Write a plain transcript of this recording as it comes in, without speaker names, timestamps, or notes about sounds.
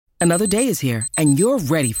Another day is here, and you're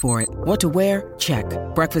ready for it. What to wear? Check.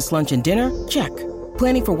 Breakfast, lunch, and dinner? Check.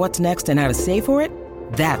 Planning for what's next and how to save for it?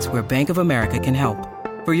 That's where Bank of America can help.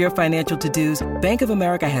 For your financial to-dos, Bank of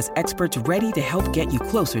America has experts ready to help get you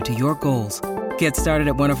closer to your goals. Get started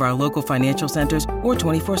at one of our local financial centers or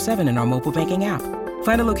 24/7 in our mobile banking app.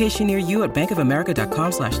 Find a location near you at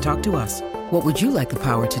bankofamerica.com/talktous. What would you like the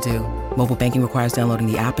power to do? Mobile banking requires downloading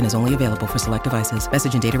the app and is only available for select devices.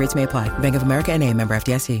 Message and data rates may apply. Bank of America N.A., member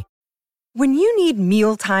FDIC. When you need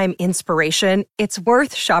mealtime inspiration, it's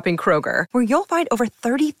worth shopping Kroger, where you'll find over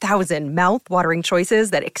 30,000 mouth-watering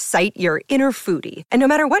choices that excite your inner foodie. And no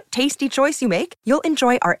matter what tasty choice you make, you'll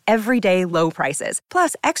enjoy our everyday low prices,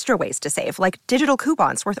 plus extra ways to save, like digital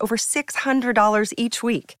coupons worth over $600 each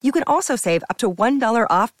week. You can also save up to $1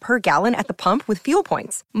 off per gallon at the pump with fuel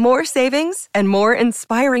points. More savings and more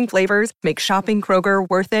inspiring flavors make shopping Kroger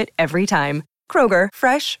worth it every time. Kroger,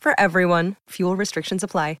 fresh for everyone. Fuel restrictions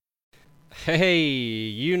apply. Hey,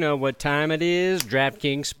 you know what time it is.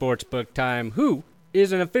 DraftKings Sportsbook time. Who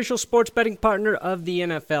is an official sports betting partner of the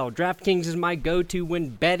NFL? DraftKings is my go-to when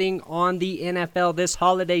betting on the NFL this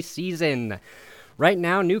holiday season. Right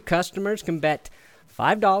now, new customers can bet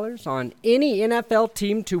 $5 on any NFL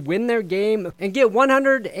team to win their game and get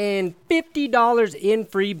 $150 in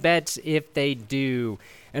free bets if they do.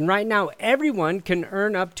 And right now, everyone can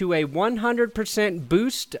earn up to a 100%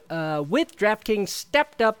 boost with DraftKings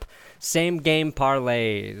stepped up same-game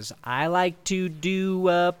parlays. I like to do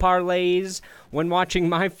parlays when watching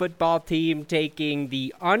my football team, taking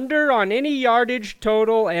the under on any yardage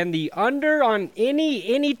total and the under on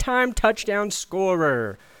anytime touchdown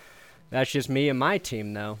scorer. That's just me and my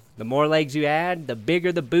team, though. The more legs you add, the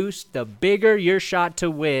bigger the boost, the bigger your shot to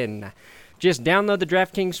win. Just download the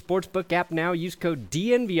DraftKings Sportsbook app now. Use code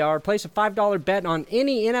DNVR. Place a $5 bet on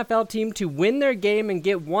any NFL team to win their game and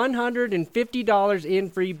get $150 in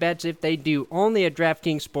free bets if they do. Only at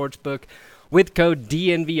DraftKings Sportsbook with code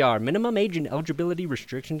DNVR. Minimum age and eligibility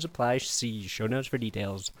restrictions apply. See show notes for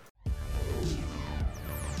details.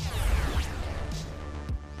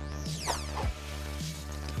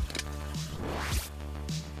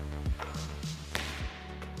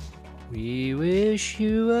 We wish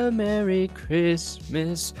you a Merry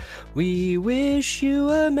Christmas. We wish you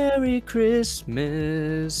a Merry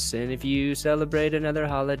Christmas. And if you celebrate another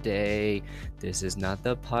holiday, this is not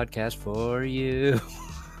the podcast for you.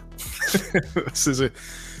 This is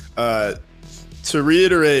to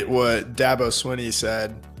reiterate what Dabo Swinney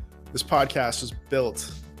said, this podcast was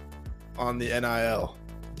built on the NIL.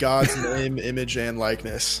 God's name, image, and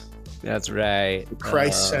likeness. That's right. The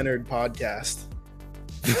Christ-centered podcast.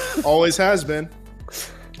 Always has been.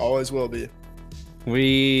 Always will be.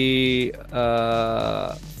 We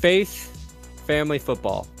faith, family,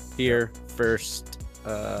 football here first.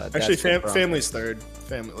 Actually, family's third.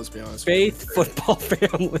 Family. Let's be honest. Faith, football,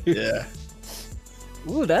 family. Yeah.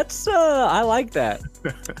 Ooh, that's I like that.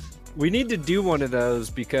 We need to do one of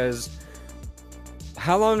those because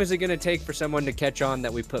how long is it going to take for someone to catch on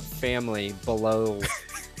that we put family below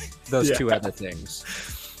those two other things?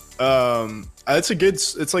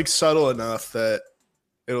 It's like subtle enough that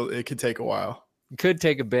it could take a while. It could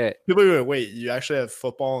take a bit. People go, wait, you actually have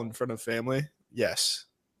football in front of family? Yes.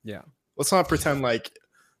 Yeah. Let's not pretend like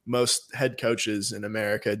most head coaches in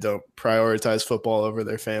America don't prioritize football over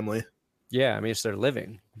their family. Yeah, I mean it's their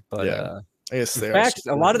living, but yeah. I guess in fact,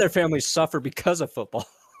 a lot of their families suffer because of football.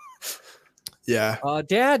 Yeah.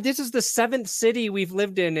 Dad, this is the 7th city we've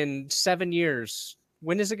lived in 7 years.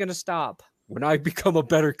 When is it going to stop? When I become a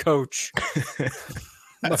better coach.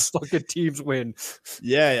 My fucking teams win.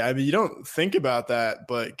 Yeah, I mean, you don't think about that,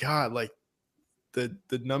 but God, like the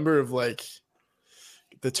number of like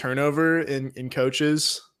the turnover in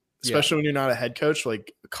coaches, especially when you're not a head coach,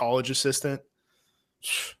 like a college assistant,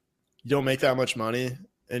 you don't make that much money,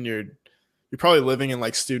 and you're probably living in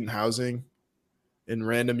like student housing in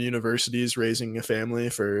random universities, raising a family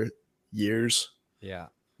for years. Yeah,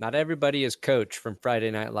 not everybody is Coach from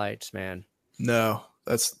Friday Night Lights, man. No,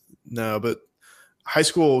 but high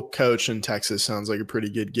school coach in Texas sounds like a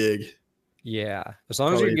pretty good gig. Yeah, as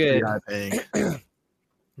long as you're good.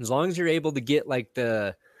 As long as you're able to get like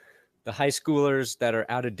the high schoolers that are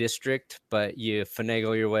out of district, but you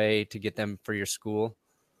finagle your way to get them for your school.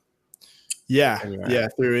 Yeah,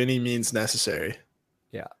 through any means necessary.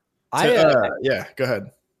 Yeah. Go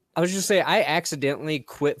ahead. I was just saying, I accidentally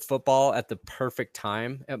quit football at the perfect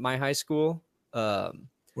time at my high school. When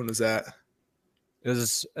was that? It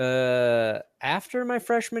was after my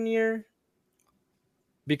freshman year,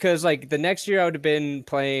 because like the next year I would have been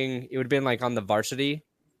playing. It would have been like on the varsity,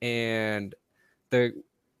 and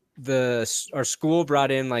our school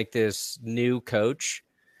brought in like this new coach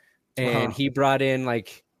and he brought in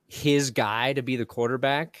like his guy to be the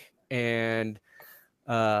quarterback. And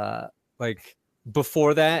like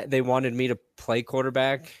before that, they wanted me to play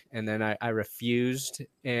quarterback, and then I refused.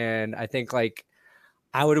 And I think like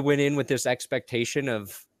I would have went in with this expectation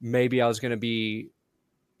of maybe I was going to be,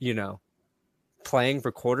 playing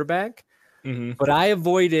for quarterback. Mm-hmm. But I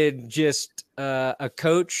avoided just a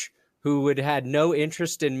coach who would had no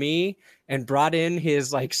interest in me and brought in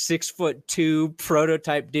his like 6'2"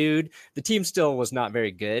 prototype dude. The team still was not very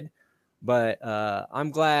good, but I'm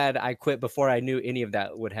glad I quit before I knew any of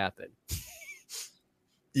that would happen.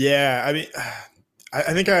 Yeah, I mean,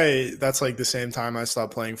 I think that's like the same time I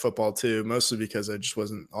stopped playing football too, mostly because I just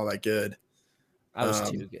wasn't all that good. I was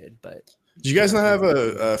too good, but did you guys not have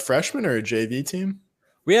a freshman or a JV team?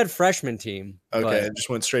 We had freshman team. Okay, it just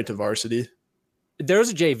went straight to varsity. There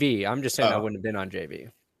was a JV. I'm just saying I wouldn't have been on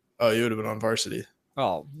JV. Oh, you would have been on varsity.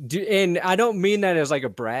 Oh, and I don't mean that as like a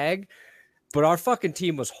brag, but our fucking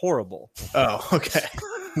team was horrible. Oh, okay.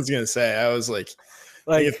 I was gonna say, I was like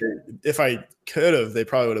if I could have, they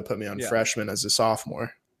probably would have put me on freshman as a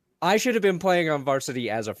sophomore. I should have been playing on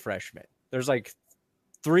varsity as a freshman. There's like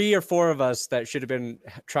 3 or 4 of us that should have been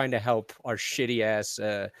trying to help our shitty ass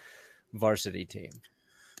varsity team.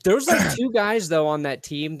 There was like 2 guys though on that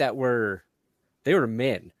team that were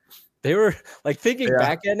men. They were like thinking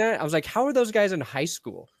back at that, I was like, how are those guys in high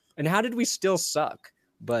school? And how did we still suck?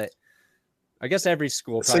 But I guess every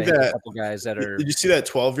school probably has a couple guys that are. Did you see that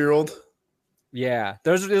 12-year-old? Yeah,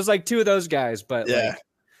 there's like 2 of those guys, but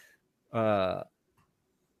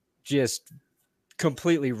just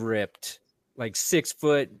completely ripped, like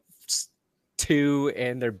 6'2",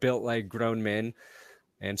 and they're built like grown men,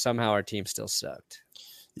 and somehow our team still sucked.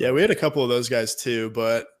 Yeah, we had a couple of those guys too,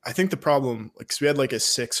 but I think the problem, because we had like a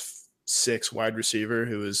 6'6" wide receiver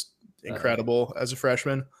who was incredible as a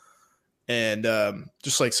freshman, and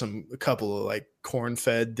just like a couple of like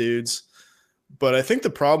corn-fed dudes. But I think the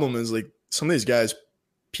problem is like some of these guys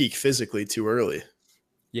peak physically too early.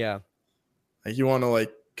 Yeah, like you want to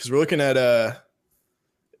like, because we're looking at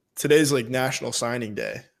today's like National Signing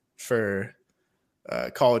Day for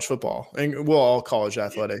college football and all college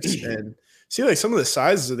athletics, and see like some of the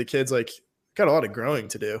sizes of the kids like got a lot of growing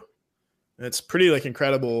to do, and it's pretty like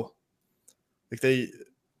incredible. Like they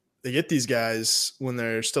get these guys when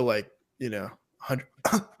they're still like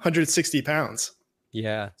 160 pounds.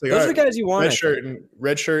 Yeah, like, those are the guys you want.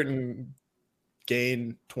 Red shirt and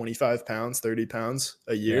gain 25 pounds, 30 pounds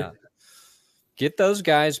a year. Yeah. Get those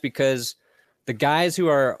guys, because the guys who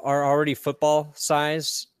are already football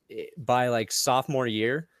size by like sophomore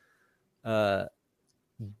year,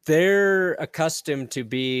 they're accustomed to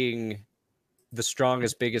being the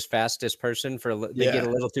strongest, biggest, fastest person they get a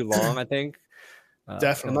little too long, I think.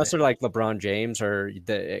 Definitely. Unless they're like LeBron James or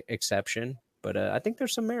the exception. But I think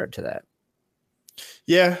there's some merit to that.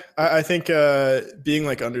 Yeah, I think being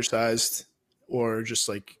like undersized or just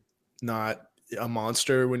like not a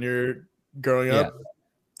monster when you're growing up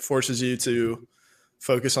forces you to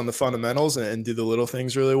focus on the fundamentals and do the little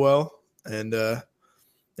things really well. And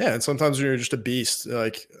and sometimes when you're just a beast,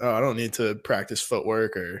 like, oh, I don't need to practice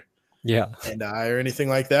footwork or hand-eye or anything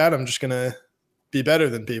like that. I'm just gonna be better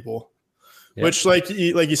than people. Yeah. Which, like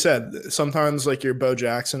you said, sometimes like you're Bo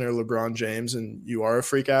Jackson or LeBron James and you are a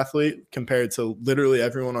freak athlete compared to literally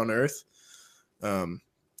everyone on earth. But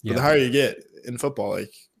the higher you get in football,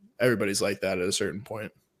 like everybody's like that at a certain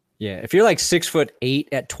point. Yeah, if you're like 6'8"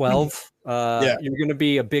 at 12, you're gonna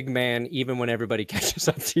be a big man even when everybody catches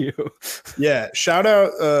up to you. Yeah, shout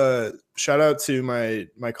out to my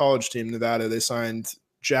college team, Nevada. They signed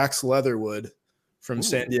Jax Leatherwood from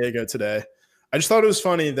San Diego today. I just thought it was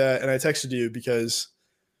funny that, and I texted you because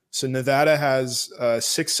Nevada has a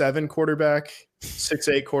 6'7" quarterback,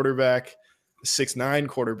 6'8" quarterback, 6'9"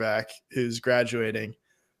 quarterback who's graduating.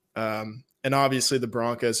 And obviously the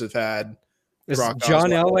Broncos have had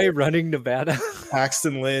John Elway running Nevada,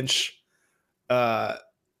 Paxton Lynch, and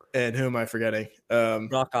who am I forgetting?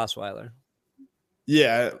 Brock Osweiler.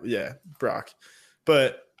 Yeah, Brock.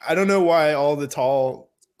 But I don't know why all the tall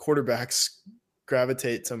quarterbacks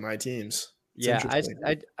gravitate to my teams. It's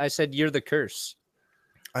I said you're the curse.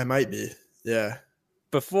 I might be. Yeah.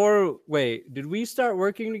 Did we start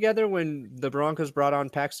working together when the Broncos brought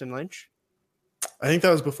on Paxton Lynch? I think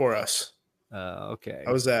that was before us. Okay.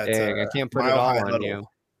 I was at I can't put it all on you.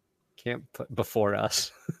 Can't put before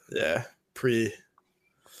us. Yeah. Predate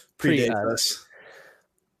us.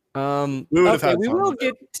 We would have had fun. We will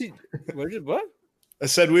get to what? I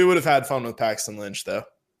said we would have had fun with Paxton Lynch though.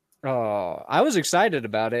 Oh, I was excited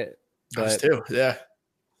about it. I was too, yeah.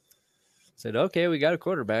 Said, okay, we got a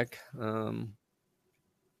quarterback.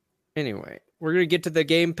 Anyway, we're going to get to the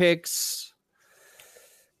game picks.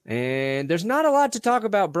 And there's not a lot to talk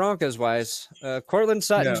about Broncos-wise. Cortland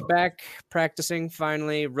Sutton's back practicing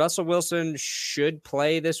finally. Russell Wilson should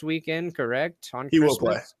play this weekend, correct? He will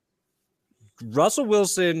play. Russell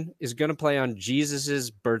Wilson is going to play on Jesus's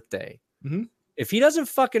birthday. Mm-hmm. If he doesn't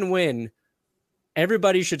fucking win,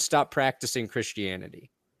 everybody should stop practicing Christianity.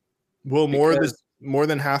 Will more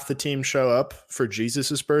than half the team show up for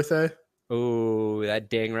Jesus's birthday? Oh, that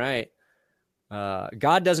dang right.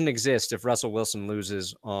 God doesn't exist if Russell Wilson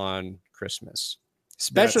loses on Christmas,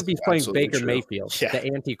 especially if he's playing Baker Mayfield, the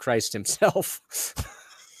Antichrist himself.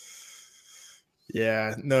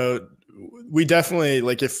 Yeah, no, we definitely,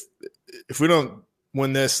 like, if we don't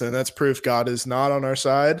win this, then that's proof God is not on our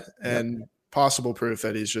side, and possible proof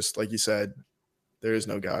that he's just, like you said, there is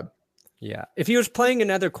no God. Yeah. If he was playing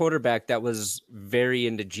another quarterback that was very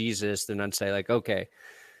into Jesus, then I'd say, like, okay.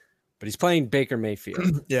 But he's playing Baker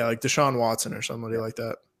Mayfield. Yeah, like Deshaun Watson or somebody like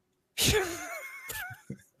that.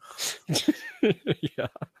 Yeah.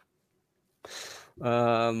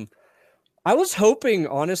 I was hoping,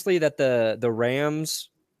 honestly, that the Rams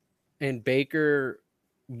and Baker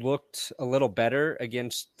looked a little better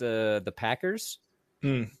against the Packers.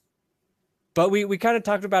 But we kind of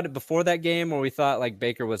talked about it before that game where we thought like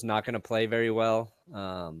Baker was not going to play very well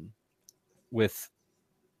with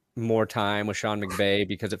more time with Sean McVay,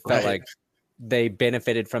 because it felt like they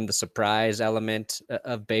benefited from the surprise element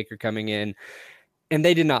of Baker coming in, and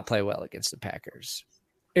they did not play well against the Packers.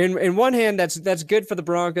 In one hand, that's good for the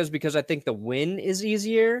Broncos because I think the win is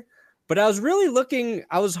easier, but I was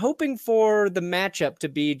hoping for the matchup to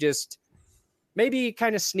be just maybe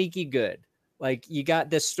kind of sneaky good. Like, you got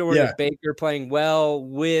this story of Baker playing well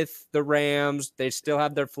with the Rams. They still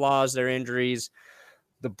have their flaws, their injuries.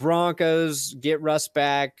 The Broncos get Russ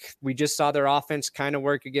back. We just saw their offense kind of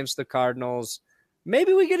work against the Cardinals.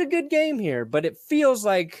 Maybe we get a good game here, but it feels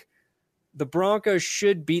like the Broncos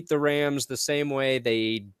should beat the Rams the same way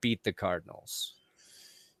they beat the Cardinals.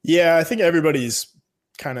 Yeah, I think everybody's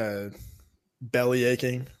kind of belly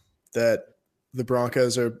aching that the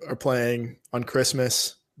Broncos are playing on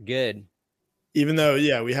Christmas. Good. Even though,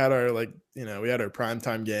 we had our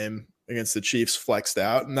primetime game against the Chiefs flexed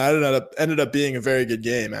out, and that ended up being a very good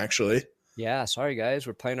game, actually. Yeah, sorry guys,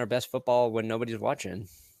 we're playing our best football when nobody's watching.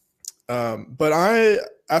 But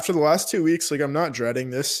after the last 2 weeks, like, I'm not dreading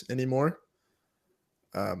this anymore.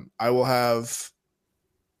 I will have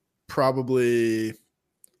probably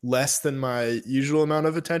less than my usual amount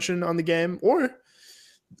of attention on the game, or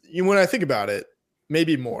when I think about it,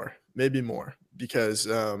 maybe more, because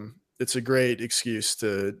it's a great excuse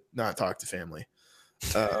to not talk to family.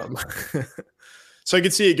 So I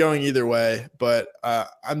could see it going either way, but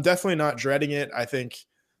I'm definitely not dreading it. I think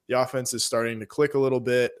the offense is starting to click a little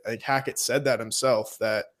bit. I think Hackett said that himself,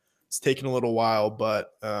 that it's taken a little while,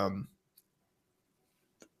 but the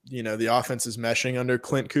offense is meshing under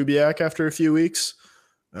Clint Kubiak after a few weeks.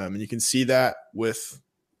 And you can see that with,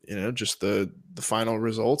 just the final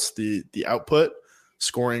results, the output,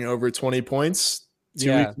 scoring over 20 points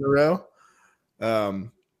 2 weeks in a row.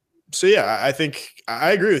 So I think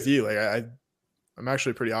I agree with you. Like, I'm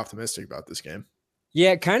actually pretty optimistic about this game.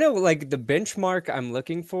 Yeah, kind of like the benchmark I'm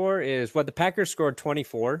looking for is what the Packers scored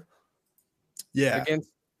 24. Yeah, against,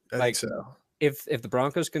 I think so. If the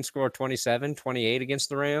Broncos can score 27, 28 against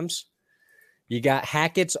the Rams, you got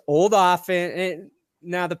Hackett's old offense.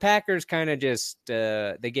 Now the Packers kind of just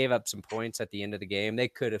they gave up some points at the end of the game. They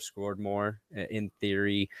could have scored more in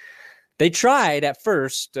theory. They tried at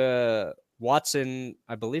first. Watson,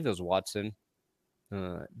 I believe it was Watson,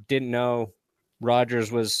 didn't know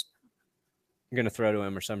Rodgers was going to throw to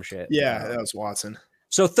him or some shit. Yeah, that was Watson.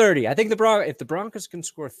 So 30. I think if the Broncos can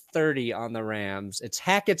score 30 on the Rams, it's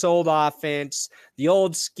Hackett's old offense, the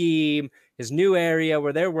old scheme, his new area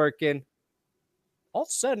where they're working. All of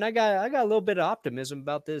a sudden, I got a little bit of optimism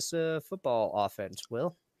about this football offense,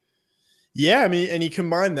 Will. Yeah, I mean, and you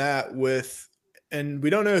combine that with, and we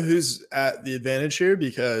don't know who's at the advantage here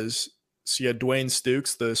because you had Dwayne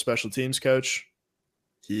Stukes, the special teams coach.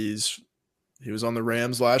 He was on the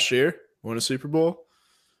Rams last year, won a Super Bowl.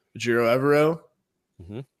 Jiro Evero,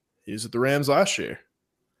 he was at the Rams last year.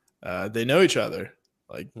 They know each other.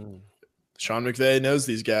 Like, Sean McVay knows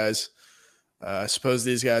these guys. I suppose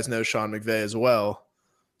these guys know Sean McVay as well.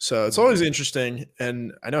 So it's always interesting.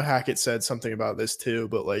 And I know Hackett said something about this too,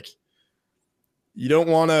 but like, you don't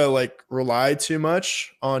want to like rely too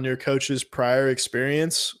much on your coach's prior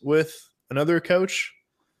experience with another coach.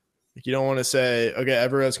 Like, you don't want to say, okay,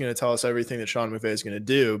 Evero's going to tell us everything that Sean McVay is going to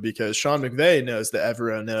do, because Sean McVay knows that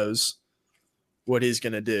Evero knows what he's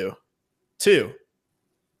going to do too.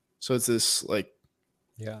 So it's this like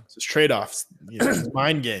Yeah. It's trade-offs, it's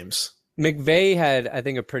mind games. McVay had, I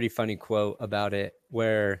think, a pretty funny quote about it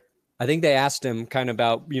where I think they asked him kind of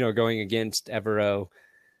about, going against Evero,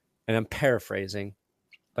 and I'm paraphrasing,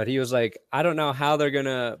 but he was like, I don't know how they're going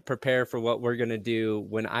to prepare for what we're going to do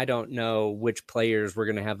when I don't know which players we're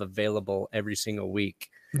going to have available every single week.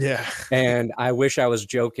 Yeah. And I wish I was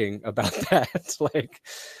joking about that.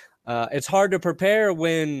 It's hard to prepare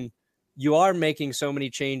when you are making so many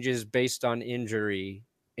changes based on injury.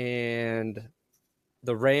 And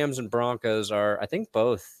the Rams and Broncos are, I think,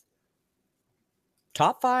 both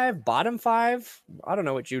top 5, bottom 5. I don't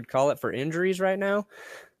know what you'd call it for injuries right now.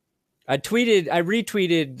 I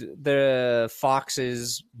retweeted the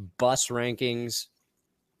Fox's bus rankings,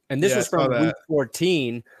 and this was from week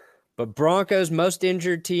 14. But Broncos most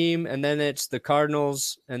injured team, and then it's the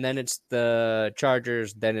Cardinals, and then it's the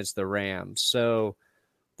Chargers, then it's the Rams. So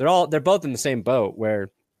they're both in the same boat where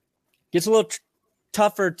it gets a little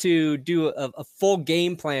tougher to do a full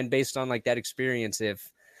game plan based on like that experience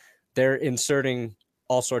if they're inserting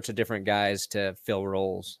all sorts of different guys to fill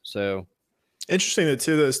roles. So interesting that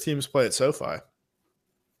two of those teams play at SoFi.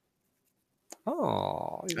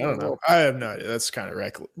 Oh, I don't know. I have no idea. That's kind of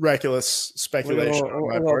reckless speculation. A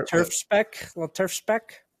little turf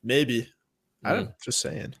spec. Maybe. I don't know. Just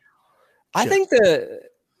saying. I think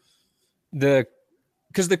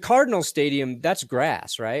because the Cardinal Stadium, that's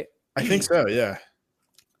grass, right? I think so, yeah.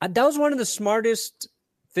 That was one of the smartest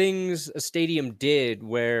things a stadium did,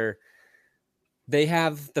 where they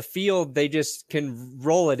have the field, they just can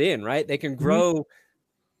roll it in, right? They can grow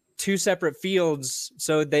two separate fields,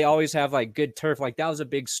 so they always have like good turf. Like that was a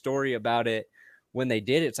big story about it when they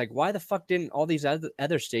did it. It's like, why the fuck didn't all these other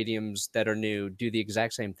stadiums that are new do the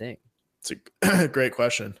exact same thing? It's a great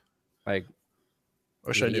question. Like,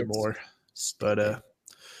 wish I knew more, but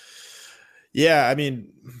yeah, I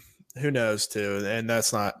mean, who knows too? And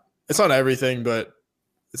it's not everything, but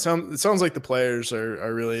it sounds like the players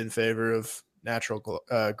are really in favor of natural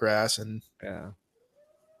grass, and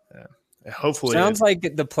hopefully sounds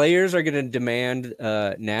like the players are going to demand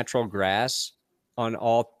natural grass on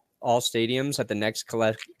all stadiums at the next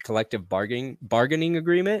collective bargaining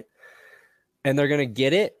agreement, and they're going to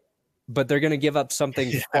get it, but they're going to give up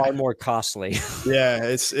something far more costly. Yeah,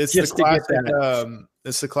 it's the classic.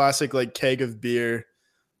 It's the classic like keg of beer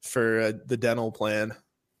for the dental plan.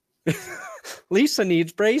 Lisa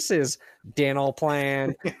needs braces. Dental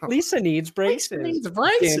plan. Lisa needs braces.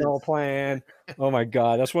 Dental plan. Oh my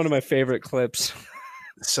god, that's one of my favorite clips.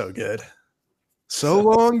 So good. So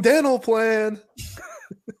long, dental plan.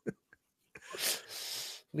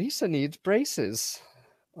 Lisa needs braces.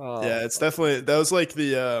 Yeah, it's definitely that was like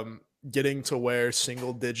the getting to wear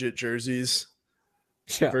single digit jerseys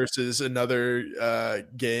versus another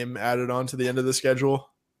game added on to the end of the schedule.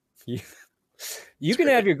 You can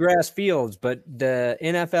have your grass fields, but the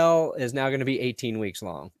NFL is now going to be 18 weeks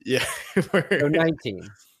long. Yeah. So 19.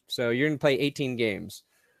 So you're going to play 18 games.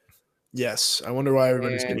 Yes. I wonder why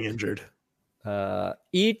everybody's getting injured.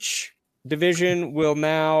 Each division will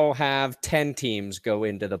now have 10 teams go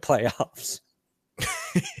into the playoffs.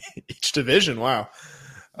 Each division. Wow.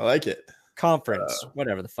 I like it. Conference,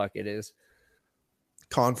 whatever the fuck it is.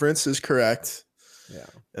 Conference is correct. Yeah.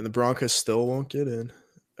 And the Broncos still won't get in.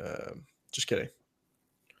 Just kidding.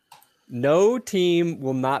 No team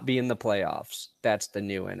will not be in the playoffs. That's the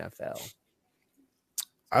new NFL.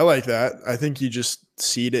 I like that. I think you just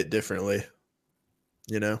seed it differently.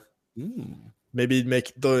 Maybe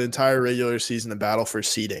make the entire regular season a battle for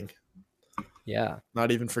seeding. Yeah.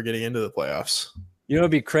 Not even for getting into the playoffs. It'd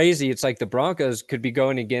be crazy. It's like the Broncos could be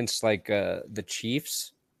going against like the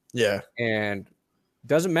Chiefs. Yeah. And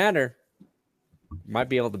doesn't matter. Might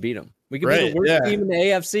be able to beat them. We could be the worst team in the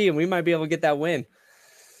AFC, and we might be able to get that win.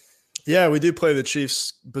 Yeah, we do play the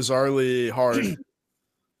Chiefs bizarrely hard.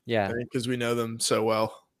 Yeah. Because we know them so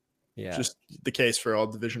well. Yeah. Just the case for all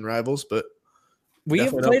division rivals, but we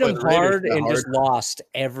have played them hard and just lost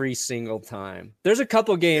every single time. There's a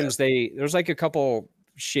couple games there's like a couple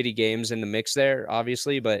shitty games in the mix there,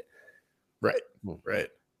 obviously, but right.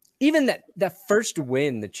 Even that first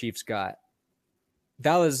win the Chiefs got,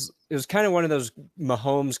 it was kind of one of those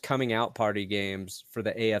Mahomes coming out party games for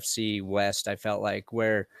the AFC West. I felt like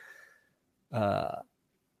where,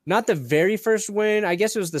 not the very first win. I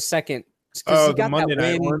guess it was the second. Oh, the Monday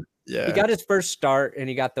night one. Yeah, he got his first start and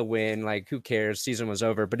he got the win. Like, who cares? Season was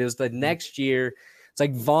over. But it was the next year. It's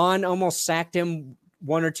like Vaughn almost sacked him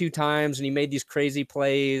one or two times, and he made these crazy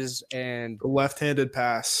plays. And the left-handed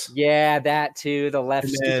pass. Yeah, that too. The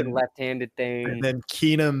left-handed thing. And then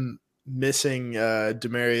Keenum missing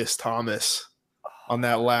Demaryius Thomas on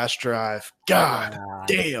that last drive. God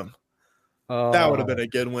damn. That would have been a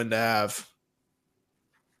good one to have.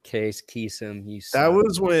 Case Keesum, you That son.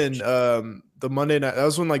 was when the Monday night. That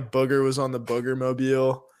was when like Booger was on the Booger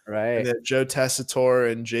Mobile, Right. and then Joe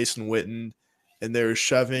Tessitore and Jason Witten, and they were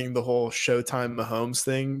shoving the whole Showtime Mahomes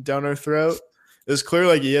thing down our throat. It was clear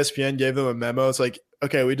like ESPN gave them a memo. It's like,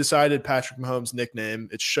 okay, we decided Patrick Mahomes' nickname.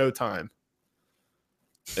 It's Showtime.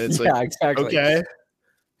 It's like, exactly. Okay,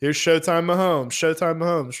 here's Showtime Mahomes. Showtime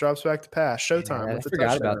Mahomes drops back to pass. Showtime. Yeah, I with the forgot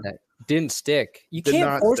touchdown. about that. Didn't stick. You Did can't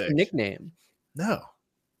not force stick. a nickname. No.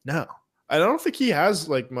 I don't think he has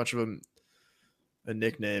like much of a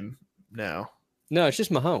nickname now. No, it's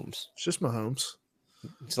just Mahomes. It's just Mahomes.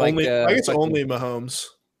 It's like I guess fucking- only Mahomes.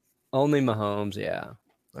 only Mahomes. Yeah,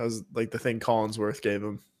 That was like the thing Collinsworth gave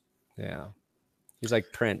him. yeah. He's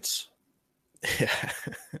like Prince. Yeah,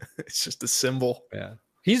 it's just a symbol. Yeah,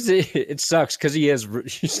 it sucks because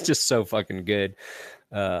he's just so fucking good.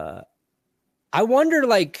 I wonder,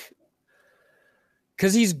 like,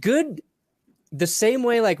 because he's good the same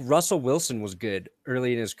way like Russell Wilson was good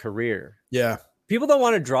early in his career. Yeah, People don't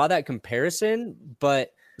want to draw that comparison,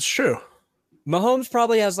 but it's true. Mahomes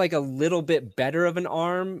probably has like a little bit better of an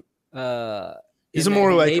arm. He's a in that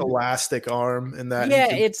more he like maybe- elastic arm in that. Yeah,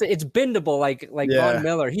 it's bendable like Yeah. Von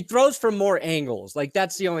Miller. He throws from more angles. Like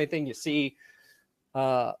that's the only thing you see.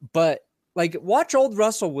 But like watch old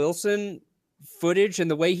Russell Wilson footage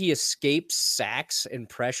and the way he escapes sacks and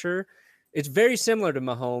pressure. It's very similar to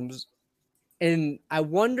Mahomes. And I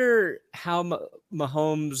wonder how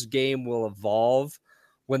Mahomes' game will evolve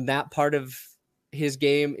when that part of his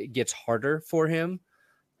game gets harder for him.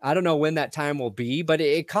 I don't know when that time will be, but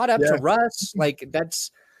it caught up to Russ. Like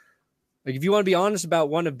that's like if you want to be honest about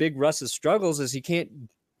one of Big Russ's struggles is he can't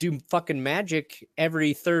do fucking magic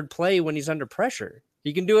every third play when he's under pressure.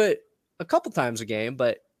 He can do it a couple times a game,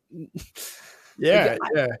 but yeah.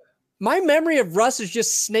 My memory of Russ is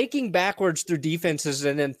just snaking backwards through defenses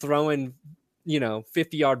and then throwing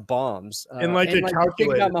 50-yard bombs. In like a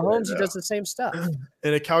calculated about Mahomes, way, he does the same stuff.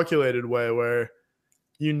 In a calculated way where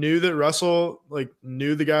you knew that Russell like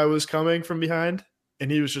knew the guy was coming from behind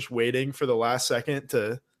and he was just waiting for the last second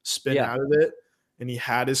to spin out of it. And he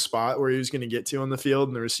had his spot where he was going to get to on the field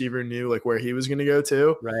and the receiver knew like where he was going to go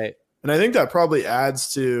to. Right. And I think that probably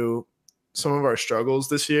adds to some of our struggles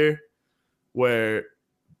this year where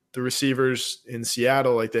the receivers in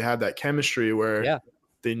Seattle, like they had that chemistry where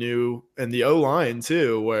they knew, and the O-line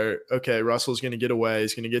too, where, okay, Russell's going to get away.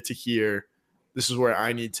 He's going to get to here. This is where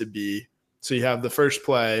I need to be. So you have the first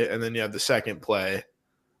play and then you have the second play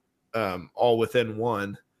all within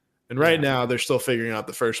one. And right now they're still figuring out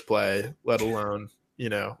the first play, let alone,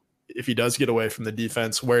 if he does get away from the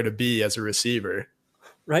defense, where to be as a receiver.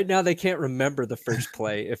 Right now they can't remember the first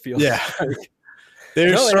play. It feels like.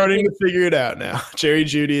 They're starting to figure it out now. Jerry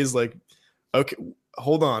Jeudy is like, okay,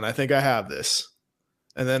 hold on. I think I have this.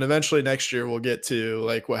 And then eventually next year we'll get to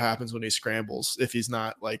like what happens when he scrambles if he's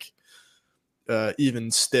not like even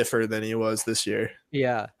stiffer than he was this year.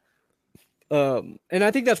 Yeah. And I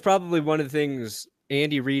think that's probably one of the things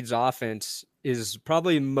Andy Reid's offense is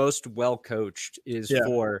probably most well coached is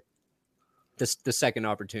for the second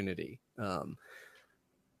opportunity.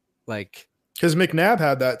 Like because McNabb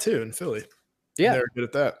had that too in Philly. Yeah, they're good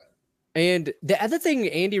at that. And the other thing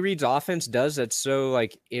Andy Reid's offense does that's so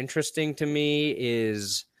like interesting to me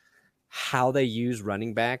is how they use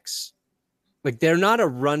running backs. Like they're not a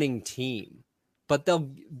running team, but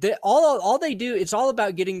all they do, it's all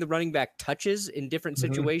about getting the running back touches in different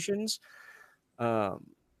situations.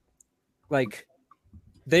 Like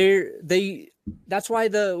that's why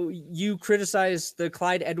you criticize the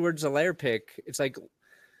Clyde Edwards-Helaire pick. It's like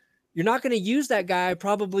you're not going to use that guy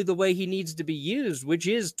probably the way he needs to be used, which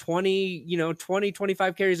is 20,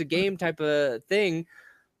 25 carries a game type of thing,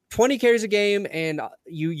 20 carries a game. And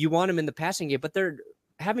you want him in the passing game, but they're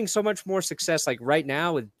having so much more success like right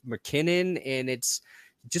now with McKinnon, and it's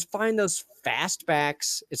just find those fast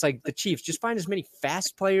backs. It's like the Chiefs, just find as many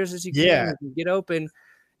fast players as you can and get open.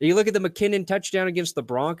 You look at the McKinnon touchdown against the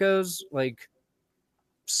Broncos, like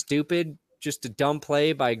stupid, just a dumb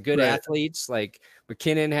play by good athletes. Like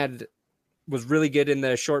McKinnon was really good in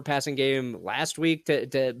the short passing game last week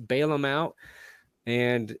to bail him out.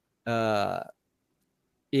 And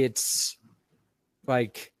it's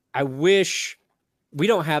like, I wish we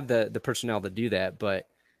don't have the personnel to do that, but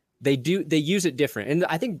they use it different. And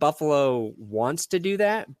I think Buffalo wants to do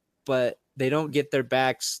that, but they don't get their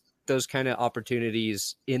backs those kind of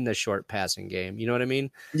opportunities in the short passing game. You know what I mean?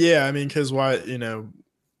 Yeah. I mean, cause why,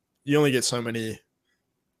 you only get so many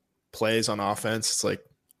plays on offense. It's like,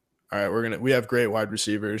 all right, we have great wide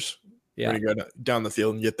receivers. Yeah. We're going to go down the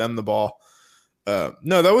field and get them the ball.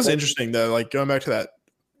 No, that was interesting though. Like going back to that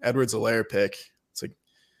Edwards-Helaire pick. It's like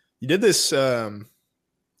you did this,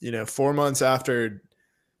 4 months after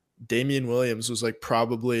Damian Williams was like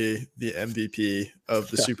probably the MVP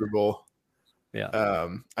of the Super Bowl. Yeah.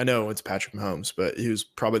 I know it went to Patrick Mahomes, but he was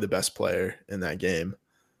probably the best player in that game.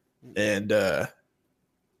 And then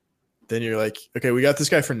you're like, okay, we got this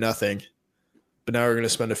guy for nothing, but now we're going to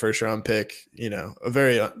spend a first-round pick, a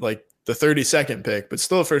very like the 32nd pick, but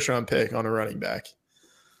still a first-round pick on a running back.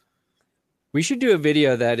 We should do a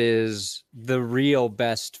video that is the real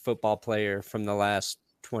best football player from the last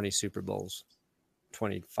 20 Super Bowls,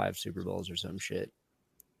 25 Super Bowls or some shit.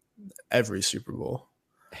 Every Super Bowl.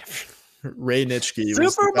 Ray Nitschke.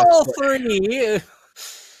 Super Bowl 3.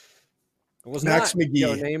 It was Max not McGee.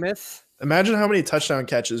 Joe Namath. Imagine how many touchdown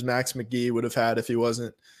catches Max McGee would have had if he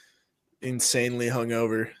wasn't insanely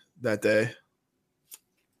hungover that day.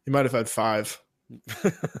 He might have had 5.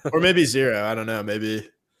 Or maybe 0. I don't know. Maybe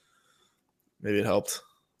it helped.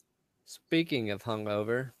 Speaking of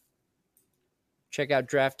hungover, check out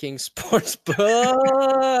DraftKings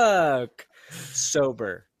Sportsbook.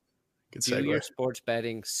 Sober. Good Do segue. your sports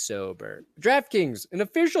betting sober. DraftKings, an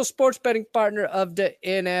official sports betting partner of the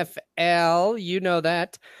NFL. You know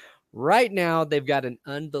that. Right now, they've got an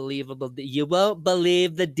unbelievable deal. You won't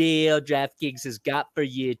believe the deal DraftKings has got for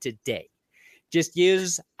you today. Just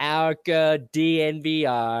use our code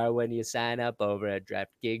DNVR when you sign up over at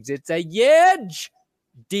DraftKings. It's a huge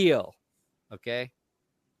deal. Okay?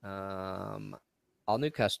 All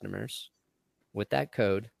new customers with that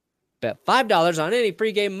code bet $5 on any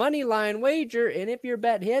pregame money line wager, and if your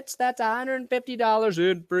bet hits, that's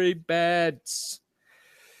 $150 in free bets.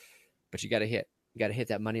 But you got to hit. You got to hit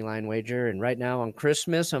that money line wager. And right now on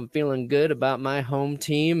Christmas, I'm feeling good about my home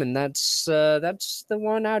team, and that's the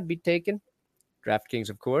one I'd be taking. DraftKings,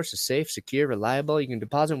 of course, is safe, secure, reliable. You can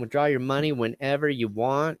deposit and withdraw your money whenever you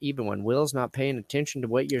want, even when Will's not paying attention to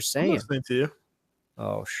what you're I'm saying. listening to you.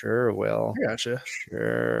 Oh, sure, Will. I gotcha.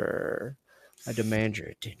 Sure. I demand your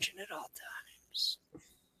attention at all times.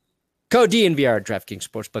 Code DNVR at DraftKings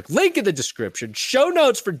Sportsbook. Link in the description. Show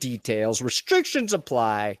notes for details. Restrictions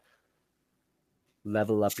apply.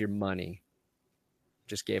 Level up your money.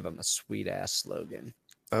 Just gave him a sweet-ass slogan.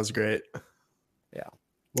 That was great. Yeah.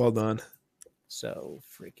 Well done. So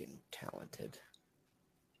freaking talented.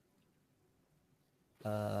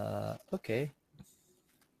 Okay.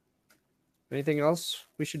 Anything else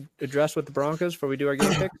we should address with the Broncos before we do our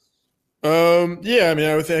game pick? Yeah, I mean,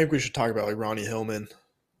 I would think we should talk about like Ronnie Hillman.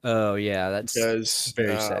 Oh yeah, that's Because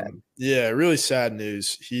very sad. Yeah, really sad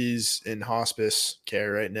news. He's in hospice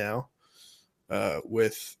care right now.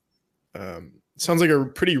 With sounds like a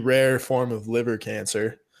pretty rare form of liver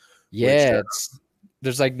cancer. Yeah,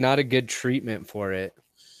 there's like not a good treatment for it.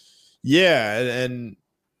 Yeah, and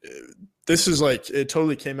this is like it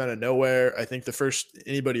totally came out of nowhere. I think the first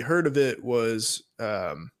anybody heard of it was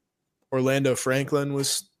Orlando Franklin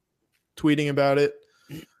was tweeting about it.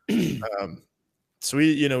 So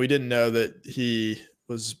we didn't know that he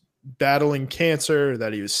was battling cancer,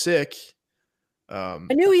 that he was sick. I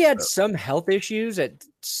knew he had some health issues at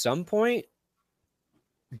some point,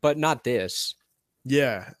 but not this.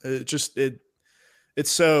 Yeah,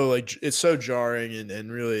 it's so jarring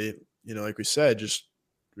and really, like we said, just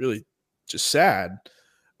really just sad.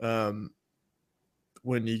 When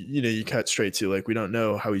you cut straight to like we don't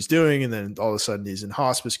know how he's doing, and then all of a sudden he's in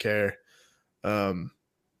hospice care.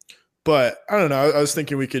 But I don't know. I was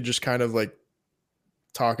thinking we could just kind of like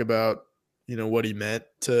talk about what he meant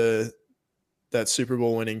to that Super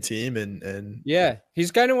Bowl winning team, and yeah,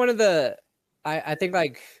 he's kind of one of the I think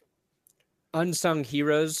like unsung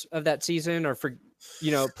heroes of that season, or for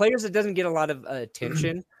players that doesn't get a lot of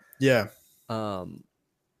attention. Yeah.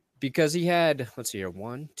 Because he had, let's see here,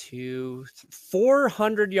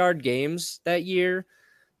 400-yard games that year.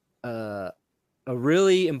 A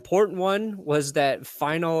really important one was that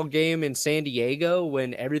final game in San Diego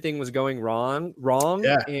when everything was going wrong.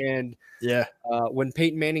 Yeah. And yeah, when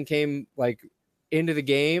Peyton Manning came like into the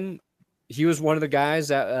game, he was one of the guys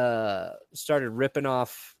that started ripping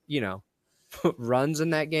off, runs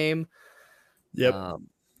in that game. Yep.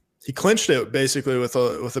 He clinched it basically with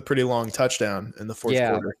a pretty long touchdown in the fourth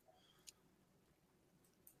quarter.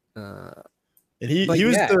 And he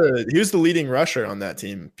was the leading rusher on that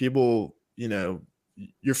team. People,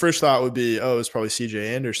 your first thought would be, it's probably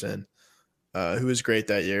CJ Anderson, who was great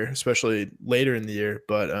that year, especially later in the year.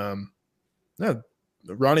 But no,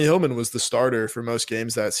 Ronnie Hillman was the starter for most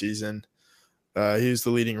games that season. He was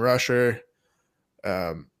the leading rusher.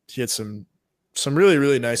 He had some really,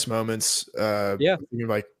 really nice moments.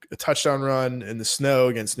 Like a touchdown run in the snow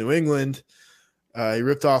against New England. He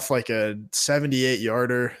ripped off like a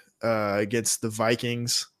 78-yarder against the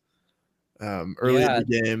Vikings early in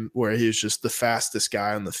the game where he was just the fastest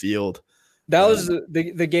guy on the field. That was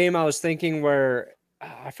the game I was thinking where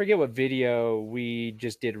I forget what video we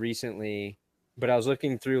just did recently, but I was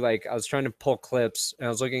looking through, like, I was trying to pull clips and I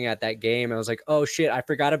was looking at that game. And I was like, oh shit, I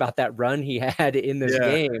forgot about that run he had in this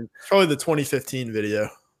game. Probably the 2015 video.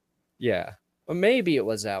 Yeah. Well, maybe it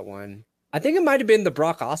was that one. I think it might have been the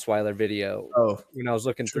Brock Osweiler video. Oh, when I was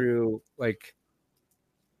looking through like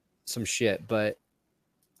some shit, but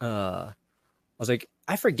I was like,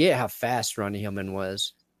 I forget how fast Ronnie Hillman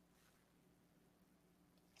was.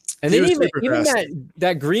 And then even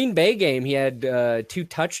that Green Bay game, he had 2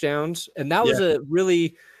 touchdowns, and that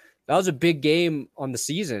was a big game on the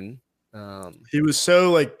season. He was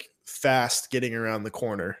so like fast getting around the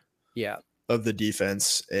corner. Yeah. Of the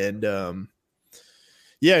defense. And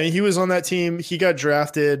he was on that team. He got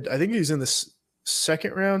drafted. I think he was in the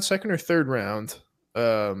second or third round.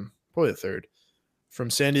 Probably the third,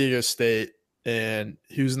 from San Diego State. And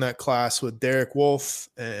he was in that class with Derek Wolfe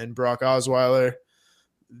and Brock Osweiler.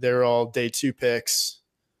 They're all day 2 picks.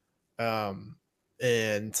 And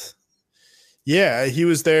he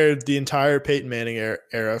was there the entire Peyton Manning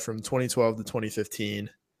era from 2012 to 2015.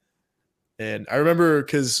 And I remember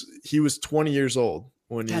because he was 20 years old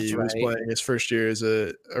when he was playing his first year as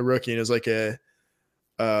a rookie. And it was like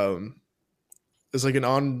an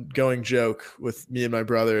ongoing joke with me and my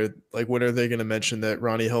brother. Like, when are they going to mention that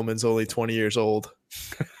Ronnie Hillman's only 20 years old?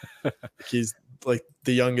 He's like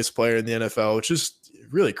the youngest player in the NFL, which is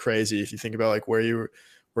really crazy if you think about like where you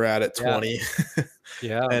were at 20.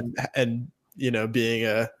 Yeah. and being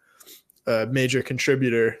a major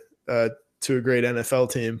contributor to a great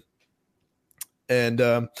NFL team. And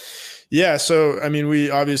so I mean, we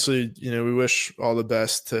obviously, we wish all the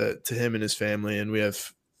best to him and his family, and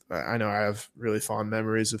I know I have really fond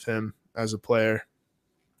memories of him as a player.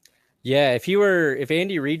 Yeah, if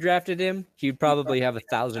Andy redrafted him, he'd probably have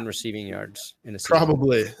 1,000 receiving yards in a season.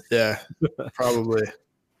 Probably, yeah, probably,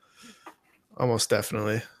 almost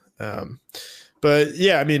definitely. But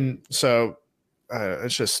yeah, I mean, so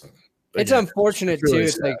it's just it's unfortunate it's really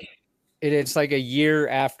too. Sad. It's like a year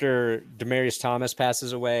after Demaryius Thomas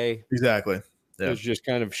passes away. Exactly. Yeah. It was just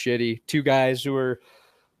kind of shitty. 2 guys who were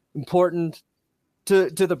important to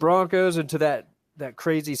the Broncos and to that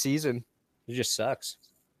crazy season. It just sucks.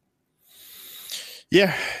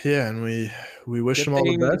 Yeah, and we wish them all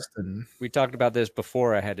the best. And we talked about this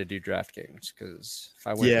before I had to do DraftKings, because if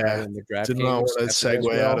I went into DraftKings, didn't want to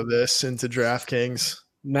segue out of this into DraftKings.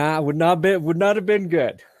 Nah, would not have been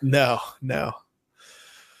good. No.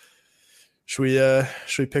 Should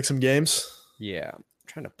we pick some games? Yeah, I'm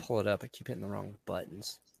trying to pull it up. I keep hitting the wrong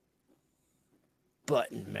buttons.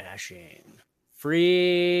 Button mashing.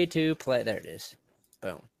 Free to play. There it is.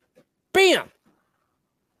 Boom. Bam.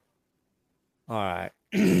 All right.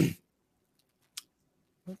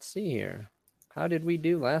 Let's see here. How did we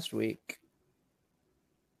do last week?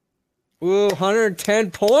 Ooh,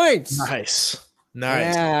 110 points. Nice.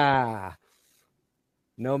 Yeah.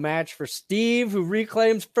 No match for Steve, who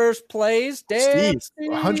reclaims first place. Damn,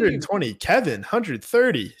 Steve. 120. Kevin,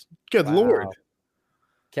 130. Good Lord.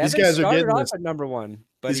 Kevin, these guys are getting off at number 1.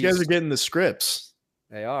 But these guys are getting the scripts.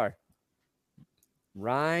 They are.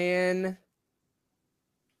 Ryan.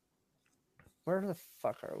 Where the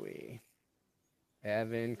fuck are we?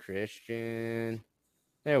 Evan, Christian.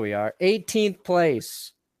 There we are. 18th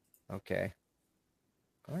place. Okay.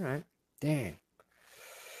 All right. Dang.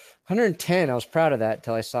 110. I was proud of that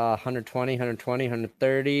until I saw 120, 120,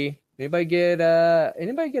 130. Anybody get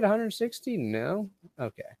 160? No?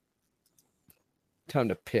 Okay. Time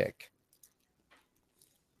to pick.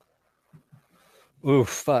 Ooh,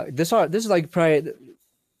 fuck. This is like probably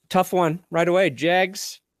tough one right away.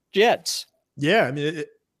 Jags, Jets. Yeah, I mean,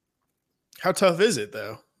 how tough is it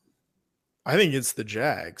though? I think it's the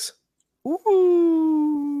Jags.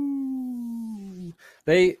 Ooh.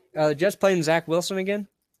 They Jets playing Zach Wilson again?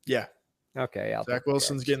 Yeah. Okay. Zach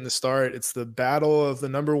Wilson's getting the start. It's the battle of the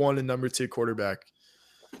number 1 and number 2 quarterback.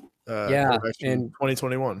 In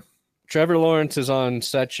 2021. Trevor Lawrence is on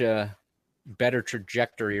such a better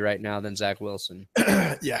trajectory right now than Zach Wilson.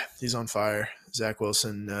 Yeah, he's on fire. Zach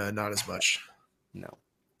Wilson, not as much. No.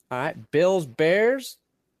 All right, Bills, Bears,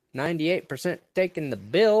 98% taking the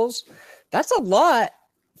Bills. That's a lot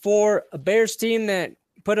for a Bears team that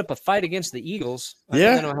put up a fight against the Eagles. I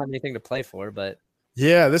don't have anything to play for, but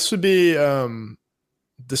yeah, this would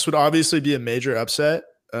obviously be a major upset.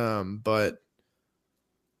 But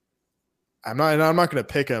I'm not going to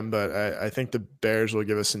pick them, but I think the Bears will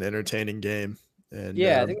give us an entertaining game. And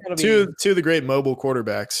I think that'll be two of the great mobile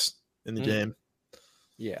quarterbacks in the game.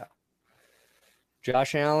 Yeah.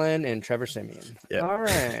 Josh Allen and Trevor Siemian. Yeah. All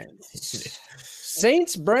right.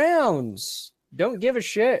 Saints Browns. Don't give a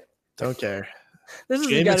shit. Don't care. This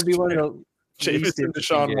has got to be one of the Jameis and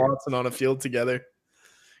Deshaun Watson on a field together.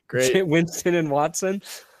 Great. Winston and Watson.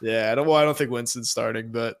 Yeah, I don't think Winston's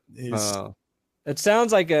starting, but he's. That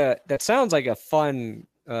sounds like a fun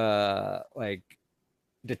like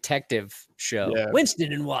detective show. Yeah.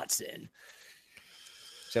 Winston and Watson.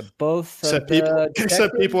 Except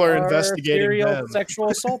people are investigating them. Sexual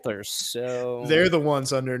assaulters. So they're the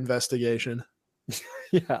ones under investigation.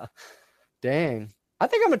 Yeah. Dang. I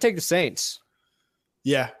think I'm gonna take the Saints.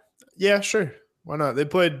 Yeah. Yeah, sure. Why not? They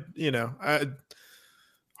played,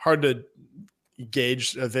 hard to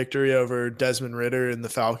gauge a victory over Desmond Ridder and the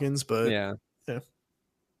Falcons, but yeah.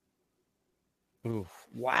 Ooh,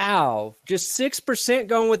 wow. Just 6%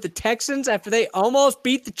 going with the Texans after they almost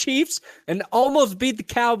beat the Chiefs and almost beat the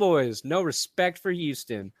Cowboys. No respect for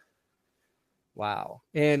Houston. Wow.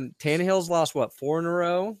 And Tannehill's lost, 4 in a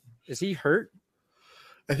row? Is he hurt?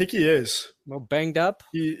 I think he is. Well, banged up?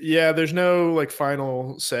 Yeah, there's no,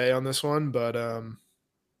 final say on this one, but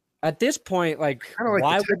at this point, why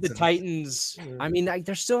would the Titans – I mean,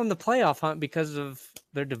 they're still in the playoff hunt because of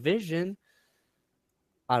their division.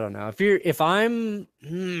 I don't know. If I'm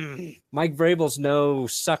Mike Vrabel's no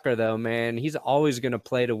sucker though, man. He's always going to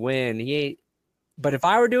play to win. But if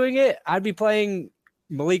I were doing it, I'd be playing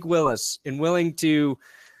Malik Willis and willing to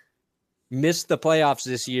miss the playoffs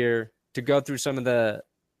this year to go through some of the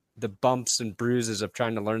bumps and bruises of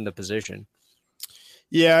trying to learn the position.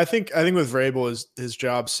 Yeah, I think with Vrabel his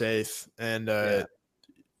job's safe, and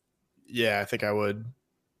yeah, I think I would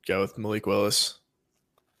go with Malik Willis.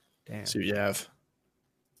 Damn. See what you have.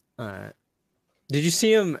 All right. Did you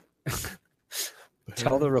see him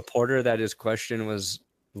tell the reporter that his question was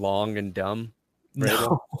long and dumb?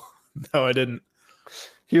 No, I didn't.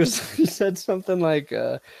 He said something like,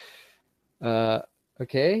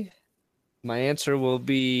 okay, my answer will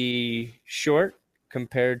be short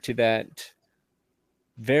compared to that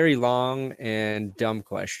very long and dumb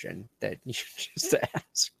question that you just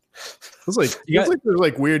asked. It's like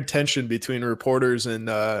there's weird tension between reporters and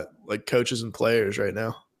coaches and players right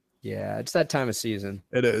now. Yeah, it's that time of season.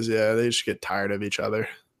 It is, yeah. They just get tired of each other.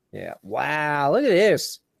 Yeah. Wow, look at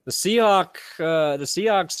this. The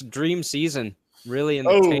Seahawks dream season really in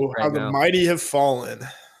the tank right how now. The mighty have fallen.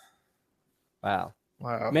 Wow.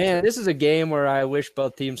 Wow. Man, this is a game where I wish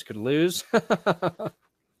both teams could lose.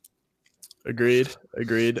 Agreed.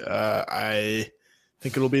 I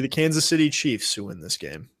think it'll be the Kansas City Chiefs who win this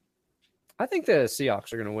game. I think the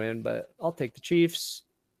Seahawks are going to win, but I'll take the Chiefs.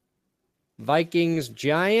 Vikings,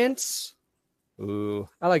 Giants. Ooh,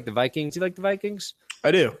 I like the Vikings. You like the Vikings? I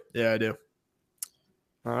do. Yeah, I do.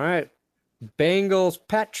 All right. Bengals,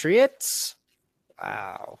 Patriots.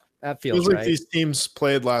 Wow. That feels like right. These teams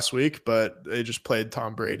played last week, but they just played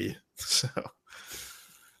Tom Brady. So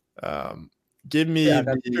give me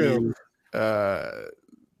the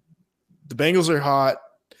Bengals are hot.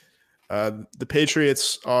 The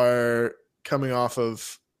Patriots are coming off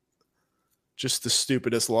of just the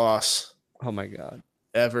stupidest loss. Oh my God.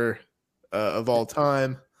 Ever of all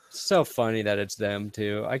time. So funny that it's them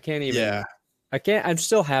too. I can't even. Yeah. I'm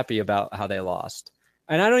still happy about how they lost.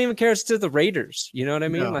 And I don't even care if it's to the Raiders. You know what I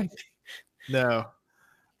mean? No.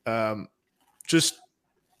 Just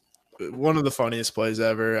one of the funniest plays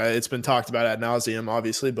ever. It's been talked about ad nauseum,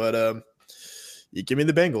 obviously, but you give me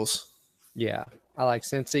the Bengals. Yeah. I like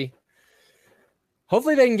Cincy.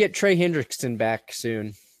 Hopefully they can get Trey Hendrickson back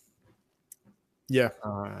soon. Yeah.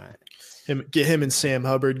 All right. Get him and Sam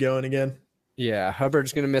Hubbard going again. Yeah,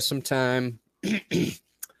 Hubbard's going to miss some time.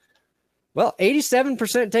 Well,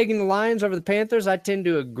 87% taking the Lions over the Panthers. I tend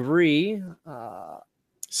to agree.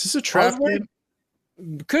 Is this a trap game?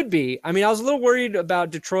 Could be. I mean, I was a little worried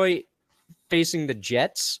about Detroit facing the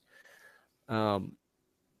Jets. I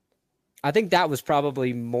think that was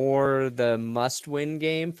probably more the must-win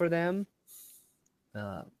game for them.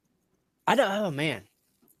 Oh, man.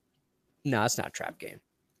 No, it's not a trap game.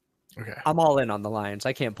 Okay. I'm all in on the Lions.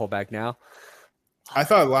 I can't pull back now. I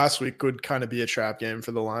thought last week would kind of be a trap game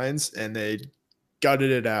for the Lions, and they gutted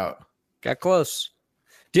it out. Got close.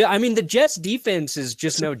 Dude, I mean, the Jets defense is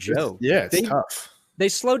just no joke. It's tough. They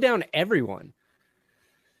slow down everyone.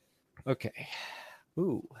 Okay.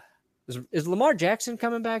 Ooh. Is Lamar Jackson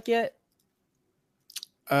coming back yet?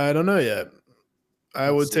 I don't know yet. I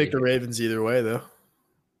would take the Ravens either way, though.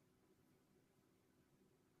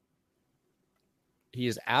 He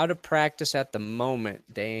is out of practice at the moment.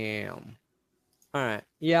 Damn. All right.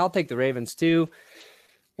 Yeah, I'll take the Ravens too.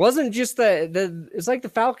 Wasn't just it's like the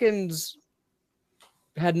Falcons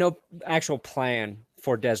had no actual plan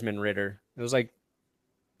for Desmond Ridder. It was like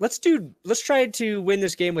Let's try to win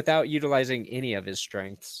this game without utilizing any of his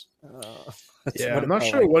strengths. Yeah, I'm not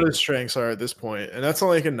sure what his strengths are at this point, and that's not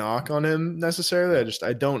like a knock on him necessarily.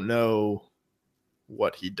 I don't know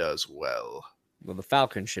what he does well. Well, the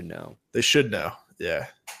Falcons should know. They should know. Yeah.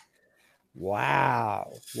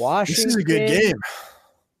 Wow. Washington. This is a good game.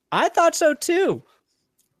 I thought so too.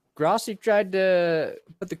 Grossi tried to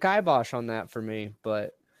put the kibosh on that for me,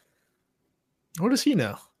 but what does he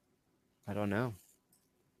know? I don't know.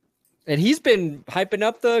 And he's been hyping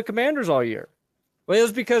up the Commanders all year. Well, it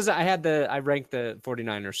was because I ranked the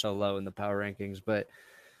 49ers so low in the power rankings, but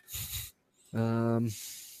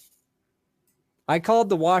I called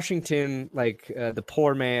the Washington the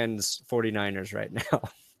poor man's 49ers right now.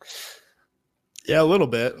 Yeah, a little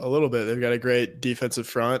bit. They've got a great defensive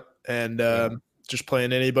front and just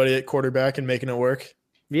playing anybody at quarterback and making it work.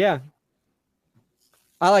 Yeah.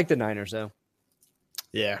 I like the Niners though.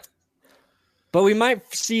 Yeah. But we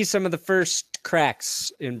might see some of the first cracks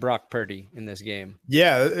in Brock Purdy in this game.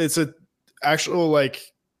 Yeah, it's a actual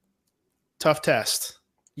tough test.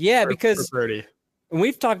 Yeah, for because Purdy. And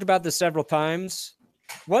we've talked about this several times.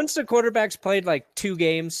 Once the quarterback's played 2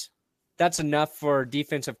 games, that's enough for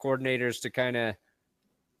defensive coordinators to kind of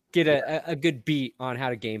get a good beat on how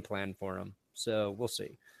to game plan for him. So we'll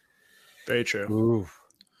see. Very true. Ooh,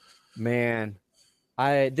 man,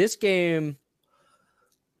 this game,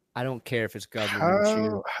 I don't care if it's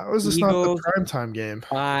Gardner. How is this Eagles not the primetime game?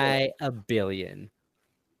 By a billion.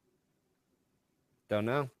 Don't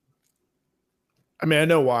know. I mean, I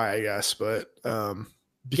know why, I guess, but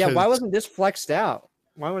yeah, why wasn't this flexed out?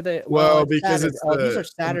 Why were they? Well, because Saturday. These are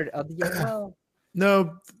Saturday.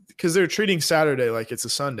 No, because they're treating Saturday like it's a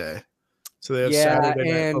Sunday, so they have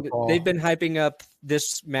Saturday night football. They've been hyping up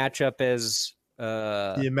this matchup as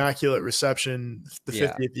the Immaculate Reception, the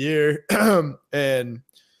 50th year, and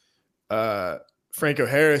Franco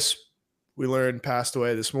Harris, we learned, passed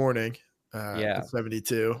away this morning. At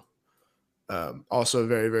 72. Also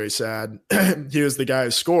very, very sad. He was the guy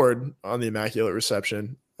who scored on the Immaculate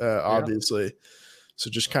Reception, obviously. So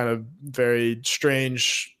just kind of very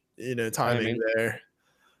strange, timing there.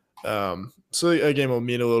 So a game will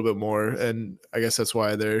mean a little bit more, and I guess that's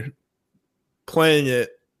why they're playing it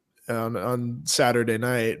on Saturday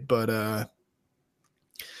night. But I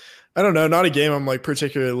don't know, not a game I'm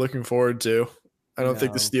particularly looking forward to. I don't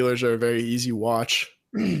think the Steelers are a very easy watch.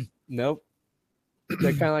 Nope.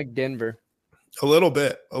 They're kind of like Denver. A little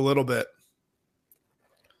bit. What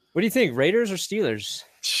do you think, Raiders or Steelers?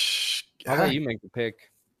 I'll let you make the pick.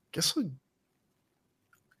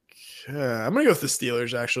 I'm going to go with the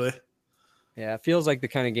Steelers, actually. Yeah, it feels like the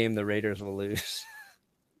kind of game the Raiders will lose.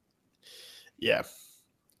 Yeah.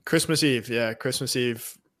 Christmas Eve. Yeah, Christmas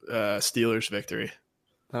Eve, Steelers victory.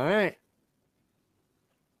 All right.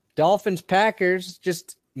 Dolphins, Packers,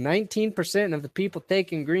 just 19% of the people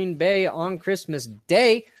taking Green Bay on Christmas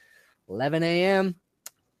Day, 11 a.m.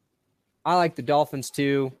 I like the Dolphins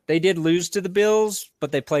too. They did lose to the Bills,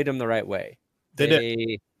 but they played them the right way. They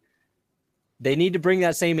did. They need to bring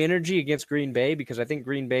that same energy against Green Bay because I think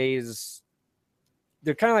Green Bay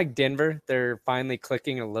they're kind of like Denver. They're finally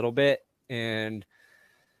clicking a little bit, and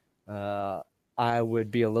I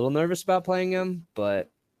would be a little nervous about playing them,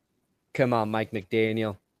 but come on, Mike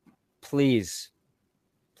McDaniel. Please,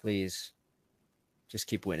 just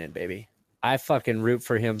keep winning, baby. I fucking root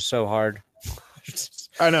for him so hard.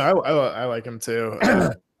 I know. I like him too.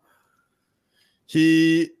 I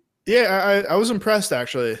was impressed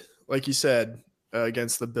actually. Like you said,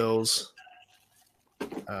 against the Bills.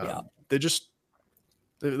 They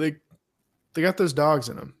got those dogs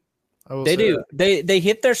in them. They do. They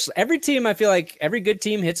hit every team. I feel like every good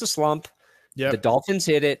team hits a slump. Yeah. The Dolphins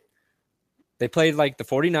hit it. They played like the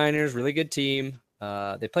 49ers, really good team.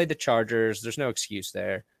 They played the Chargers. There's no excuse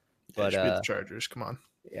there. But the Chargers, come on.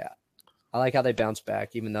 Yeah. I like how they bounced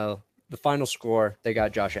back, even though the final score, they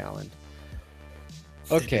got Josh Allen.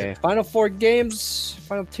 Okay, final 4 games.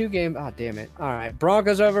 Final 2 games. Oh, damn it. All right.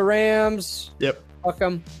 Broncos over Rams. Yep. Fuck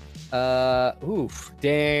them.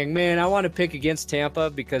 Dang, man. I want to pick against Tampa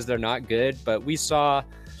because they're not good, but we saw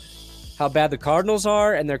how bad the Cardinals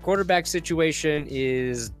are, and their quarterback situation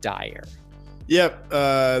is dire. Yep.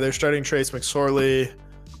 They're starting Trace McSorley.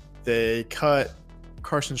 They cut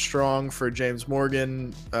Carson Strong for James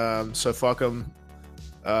Morgan. So fuck them.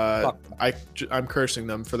 I'm cursing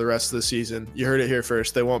them for the rest of the season. You heard it here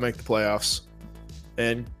first. They won't make the playoffs,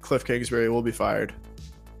 and Cliff Kingsbury will be fired.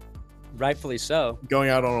 Rightfully so. Going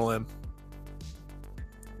out on a limb.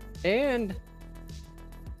 And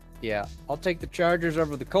yeah, I'll take the Chargers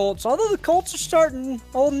over the Colts. Although the Colts are starting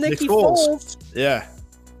old Nick Foles. Yeah.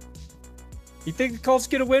 You think the Colts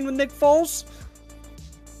get a win with Nick Foles?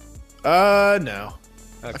 No.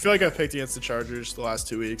 Okay. I feel like I've picked against the Chargers the last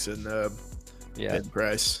 2 weeks and Yeah.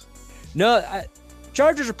 mid-price. No,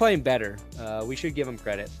 Chargers are playing better. We should give them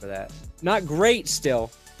credit for that. Not great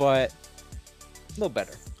still, but a little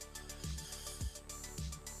better.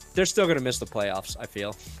 They're still going to miss the playoffs, I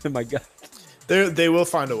feel. Oh, my God. They will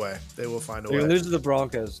find a way. They will find a way. They're going to lose to the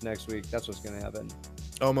Broncos next week. That's what's going to happen.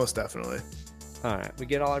 Almost definitely. All right. We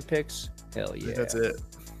get all our picks? Hell I yeah. think that's it.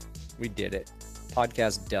 We did it.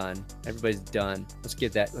 Podcast done. Everybody's done. Let's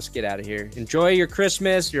get out of here. Enjoy your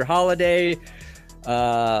Christmas, your holiday.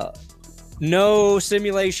 No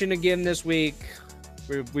simulation again this week.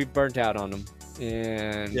 We've burnt out on them.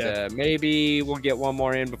 And maybe we'll get one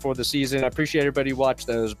more in before the season. I appreciate everybody who watched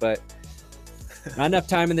those, but not enough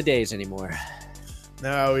time in the days anymore.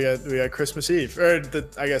 No, we got Christmas Eve.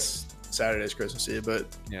 I guess Saturday's Christmas Eve, but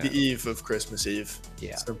the eve of Christmas Eve.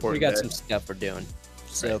 Yeah. It's an important We got day. some stuff we're doing.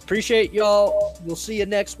 So appreciate y'all. We'll see you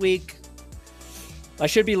next week. I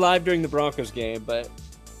should be live during the Broncos game, but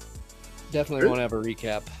definitely want to have a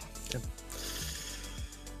recap.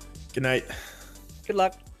 Good night. Good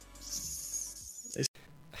luck.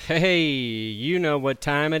 Hey, you know what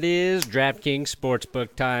time it is. DraftKings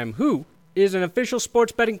Sportsbook time. Who is an official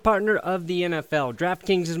sports betting partner of the NFL?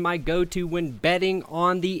 DraftKings is my go-to when betting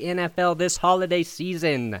on the NFL this holiday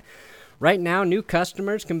season. Right now, new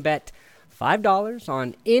customers can bet $5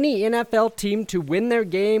 on any NFL team to win their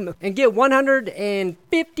game and get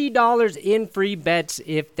 $150 in free bets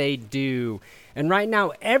if they do. And right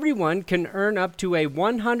now, everyone can earn up to a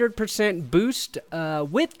 100% boost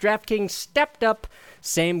with DraftKings stepped up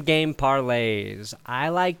same-game parlays. I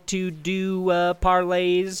like to do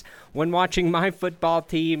parlays when watching my football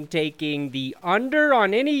team, taking the under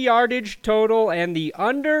on any yardage total and the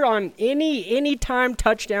under on any time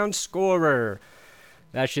touchdown scorer.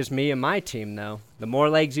 That's just me and my team, though. The more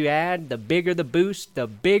legs you add, the bigger the boost, the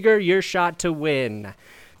bigger your shot to win.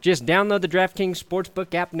 Just download the DraftKings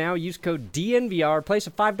Sportsbook app now. Use code DNVR. Place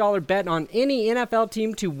a $5 bet on any NFL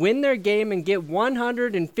team to win their game and get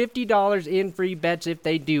 $150 in free bets if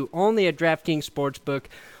they do. Only at DraftKings Sportsbook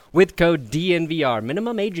with code DNVR.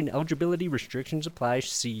 Minimum age and eligibility restrictions apply.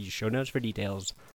 See show notes for details.